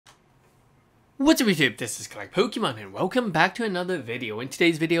What's up YouTube, this is Collect Pokemon and welcome back to another video. In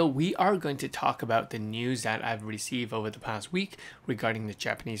today's video, we are going to talk about the news that I've received over the past week regarding the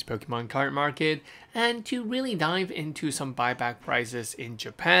Japanese Pokemon card market and to really dive into some buyback prices in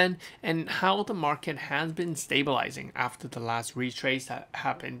Japan and how the market has been stabilizing after the last retrace that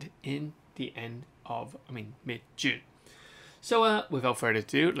happened in the end of, mid-June. So without further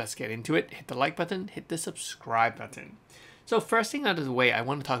ado, let's get into it. Hit the like button, hit the subscribe button. So first thing out of the way, I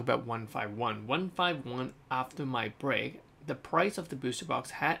want to talk about 151. 151, after my break, the price of the booster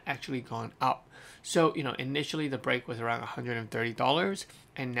box had actually gone up. So, initially the break was around $130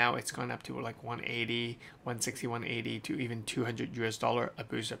 and now it's gone up to like 180, 160, 180 to even $200 a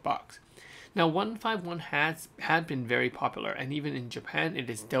booster box. Now 151 had been very popular, and even in Japan it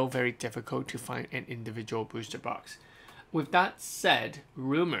is still very difficult to find an individual booster box. With that said,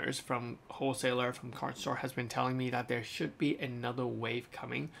 rumors from wholesaler from card store has been telling me that there should be another wave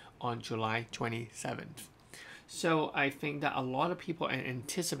coming on July 27th. So I think that a lot of people are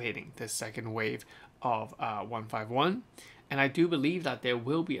anticipating this second wave of 151, and I do believe that there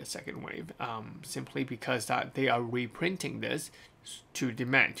will be a second wave, simply because that they are reprinting this to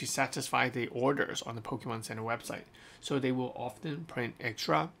satisfy the orders on the Pokemon Center website. So they will often print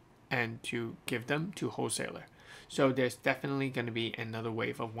extra and to give them to wholesaler. So there's definitely going to be another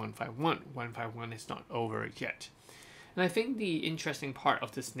wave of 151. 151 is not over yet. And I think the interesting part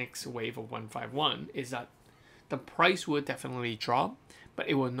of this next wave of 151 is that the price will definitely drop, but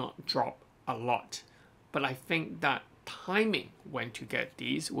it will not drop a lot. But I think that timing when to get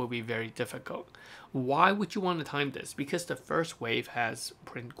these will be very difficult. Why would you want to time this? Because the first wave has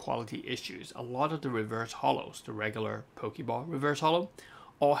print quality issues. A lot of the reverse holos, the regular Pokeball reverse holo,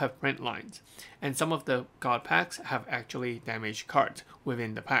 all have print lines, and some of the god packs have actually damaged cards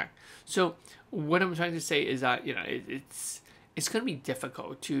within the pack. So what I'm trying to say is that it's going to be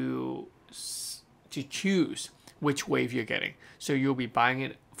difficult to choose which wave you're getting. So you'll be buying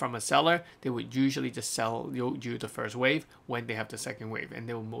it from a seller. They would usually just sell you the first wave when they have the second wave, and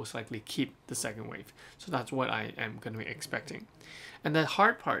they will most likely keep the second wave. So that's what I am going to be expecting. And the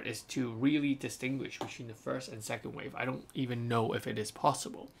hard part is to really distinguish between the first and second wave. I don't even know if it is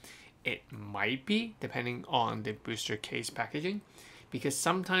possible. It might be, depending on the booster case packaging, because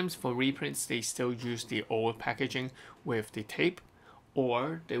sometimes for reprints they still use the old packaging with the tape,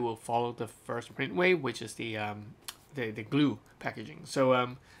 or they will follow the first print wave, which is the glue packaging. So it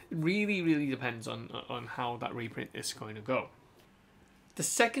really depends on how that reprint is going to go. The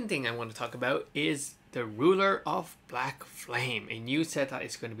second thing I want to talk about is the Ruler of Black Flame, a new set that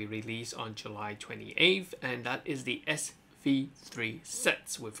is going to be released on July 28th, and that is the SV3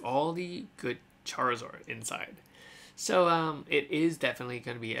 sets with all the good Charizard inside. So it is definitely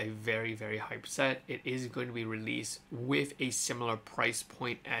going to be a very hype set. It is going to be released with a similar price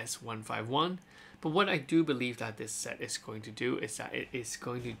point as 151, but what I do believe that this set is going to do is that it is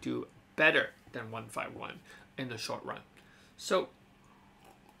going to do better than 151 in the short run. So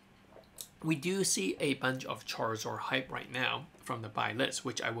we do see a bunch of Charizard hype right now from the buy list,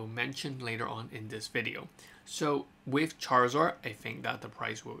 which I will mention later on in this video. So with Charizard, I think that the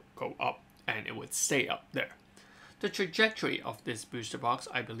price will go up and it would stay up there. The trajectory of this booster box,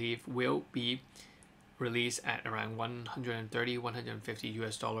 I believe, will be released at around $130,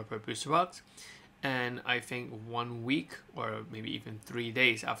 $150 per booster box. And I think 1 week or maybe even 3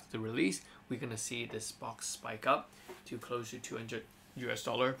 days after the release, we're going to see this box spike up to close to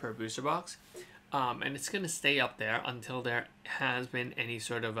 $200 per booster box, and it's going to stay up there until there has been any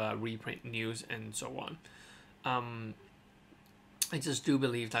sort of reprint news and so on. I just do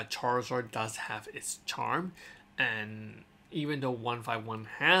believe that Charizard does have its charm, and even though 151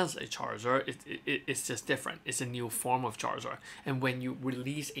 has a Charizard, it's just different. It's a new form of Charizard, and when you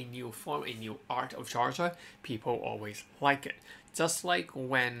release a new form, a new art of Charizard, people always like it. Just like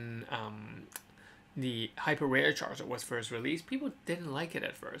when the hyper rare Charizard was first released, people didn't like it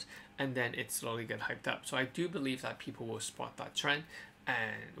at first, and then it slowly got hyped up. So I do believe that people will spot that trend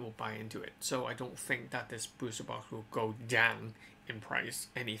and will buy into it. So I don't think that this booster box will go down in price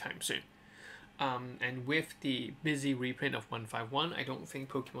anytime soon. And with the busy reprint of 151, I don't think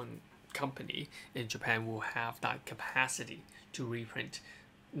Pokemon Company in Japan will have that capacity to reprint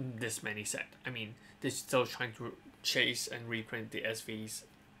this many sets. I mean, they're still trying to chase and reprint the SVs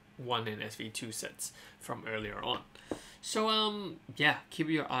 1 and SV2 sets from earlier on. So yeah, keep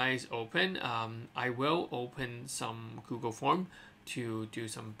your eyes open. I will open some Google form to do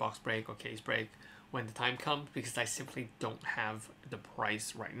some box break or case break when the time comes, because I simply don't have the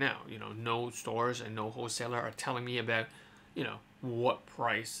price right now. No stores and no wholesaler are telling me about you know, what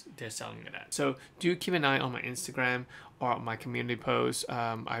price they're selling it at. So do keep an eye on my Instagram or my community posts.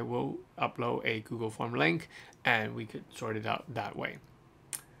 I will upload a Google form link and we could sort it out that way.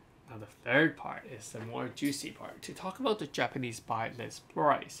 Now the third part is the more juicy part, to talk about the Japanese buy list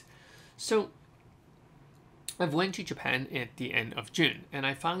price. So I've went to Japan at the end of June and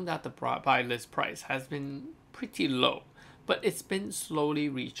I found that the buy list price has been pretty low, but it's been slowly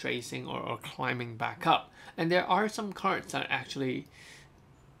retracing or climbing back up. And there are some cards that actually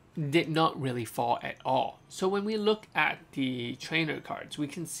did not really fall at all. So when we look at the trainer cards, we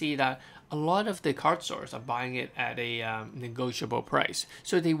can see that a lot of the card stores are buying it at a negotiable price.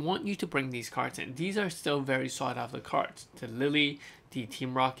 So they want you to bring these cards in. These are still very sought after cards. The Lily, the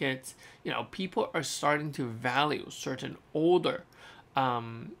Team Rockets, you know, people are starting to value certain older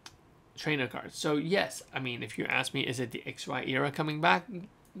trainer cards. So yes, I mean, if you ask me, is it the XY era coming back?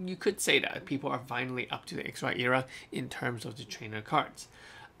 You could say that people are finally up to the XY era in terms of the trainer cards.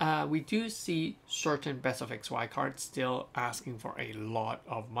 We do see certain Best of XY cards still asking for a lot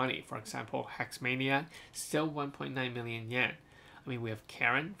of money. For example, Hexmania, still 1.9 million yen. I mean, we have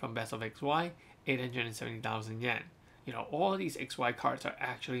Karen from Best of XY, 870,000 yen. You know, all these XY cards are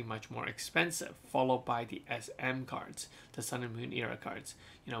actually much more expensive, followed by the SM cards, the Sun and Moon era cards.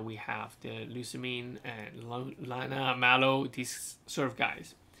 You know, we have the Lucamine and Lana, Mallow, these sort of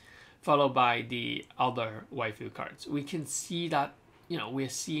guys, followed by the other waifu cards. We can see that, you know, we're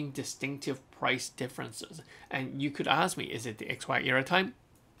seeing distinctive price differences. And you could ask me, is it the XY era time?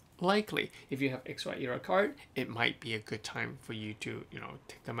 Likely. If you have XY era card, it might be a good time for you to, you know,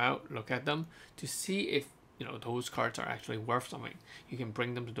 take them out, look at them, to see if, you know, those cards are actually worth something. You can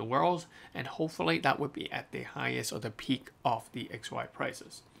bring them to the Worlds, and hopefully that would be at the highest or the peak of the XY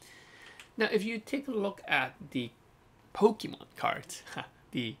prices. Now, if you take a look at the Pokemon cards,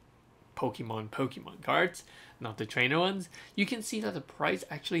 the Pokemon cards, not the trainer ones, you can see that the price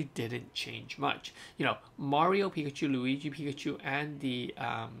actually didn't change much. You know, Mario Pikachu, Luigi Pikachu, and the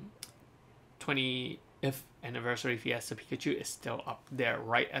 20th anniversary Fiesta Pikachu is still up there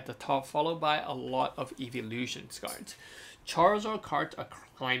right at the top, followed by a lot of Evolutions cards. Charizard cards are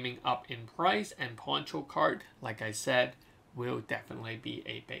climbing up in price, and Poncho card, like I said, will definitely be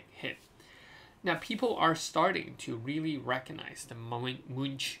a big hit. Now, people are starting to really recognize the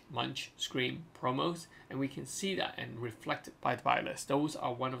Munch, Scream promos, and we can see that and reflected by the buy list. Those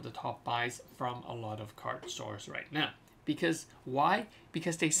are one of the top buys from a lot of card stores right now. Because why?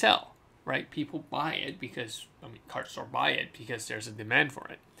 Because they sell, right? People buy it because, I mean, card store buy it because there's a demand for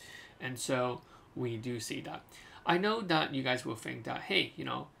it. And so we do see that. I know that you guys will think that, hey, you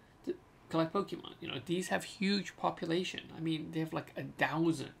know, collect Pokemon, you know, these have huge population. I mean, they have like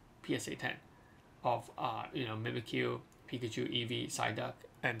 1,000 PSA 10 of you know, Mimikyu, Pikachu, Eevee, Psyduck,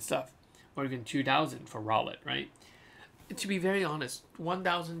 and stuff, or even 2,000 for Rowlet, right? To be very honest,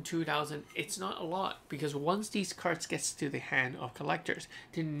 1,000, 2,000, it's not a lot, because once these cards gets to the hand of collectors,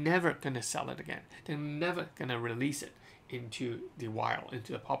 they're never gonna sell it again. They're never gonna release it into the wild,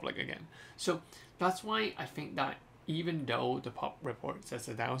 into the public again. So that's why I think that even though the pop report says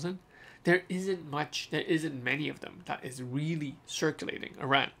 1,000, there isn't many of them that is really circulating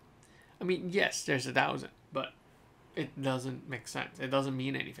around. I mean, yes, there's 1,000, but it doesn't make sense. It doesn't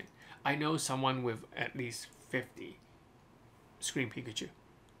mean anything. I know someone with at least 50 Scream Pikachu,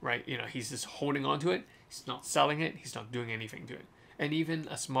 right? You know, he's just holding on to it. He's not selling it. He's not doing anything to it. And even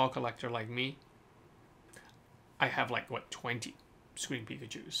a small collector like me, I have like, what, 20 Scream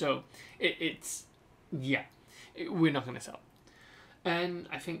Pikachu. So it's we're not going to sell it. And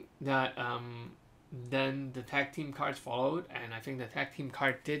I think that then the tag team cards followed, and I think the tag team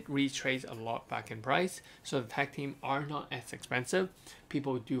card did retrace a lot back in price. So the tag team are not as expensive.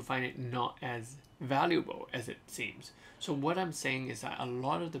 People do find it not as valuable as it seems. So what I'm saying is that a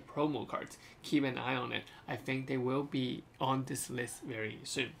lot of the promo cards, keep an eye on it. I think they will be on this list very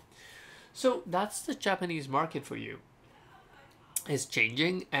soon. So that's the Japanese market for you. It's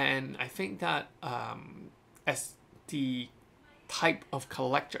changing, and I think that as the type of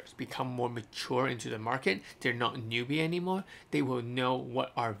collectors become more mature into the market, they're not newbie anymore, they will know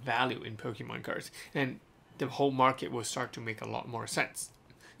what are value in Pokemon cards, and the whole market will start to make a lot more sense.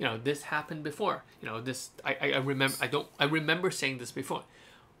 You know, this happened before. You know, this I remember saying this before.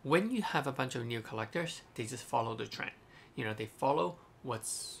 When you have a bunch of new collectors, they just follow the trend. You know, they follow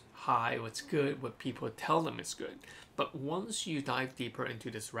what's high, what's good, what people tell them is good. But once you dive deeper into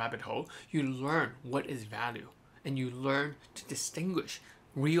this rabbit hole, you learn what is value. And you learn to distinguish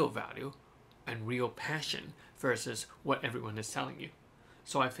real value and real passion versus what everyone is telling you.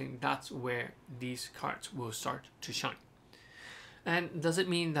 So I think that's where these cards will start to shine. And does it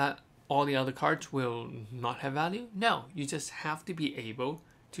mean that all the other cards will not have value? No, you just have to be able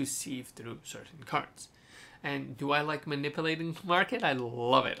to sieve through certain cards. And do I like manipulating the market? I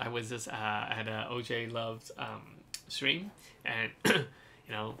love it. I was just at OJ Love's stream, and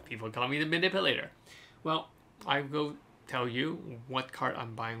people call me the manipulator. Well, I will tell you what card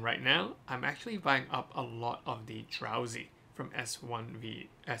I'm buying right now. I'm actually buying up a lot of the Drowsy from SV1V.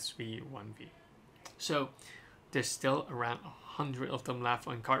 So there's still around 100 of them left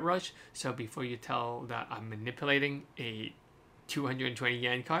on Card Rush. So before you tell that I'm manipulating a 220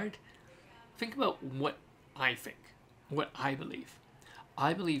 yen card, think about what I think, what I believe.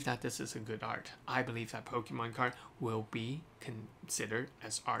 I believe that this is a good art. I believe that Pokemon card will be considered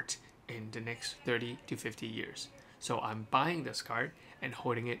as art in the next 30 to 50 years. So I'm buying this card and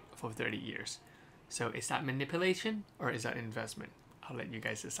holding it for 30 years. So is that manipulation or is that investment? I'll let you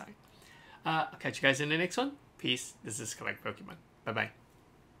guys decide. I'll catch you guys in the next one. Peace. This is Collect Pokemon. Bye-bye.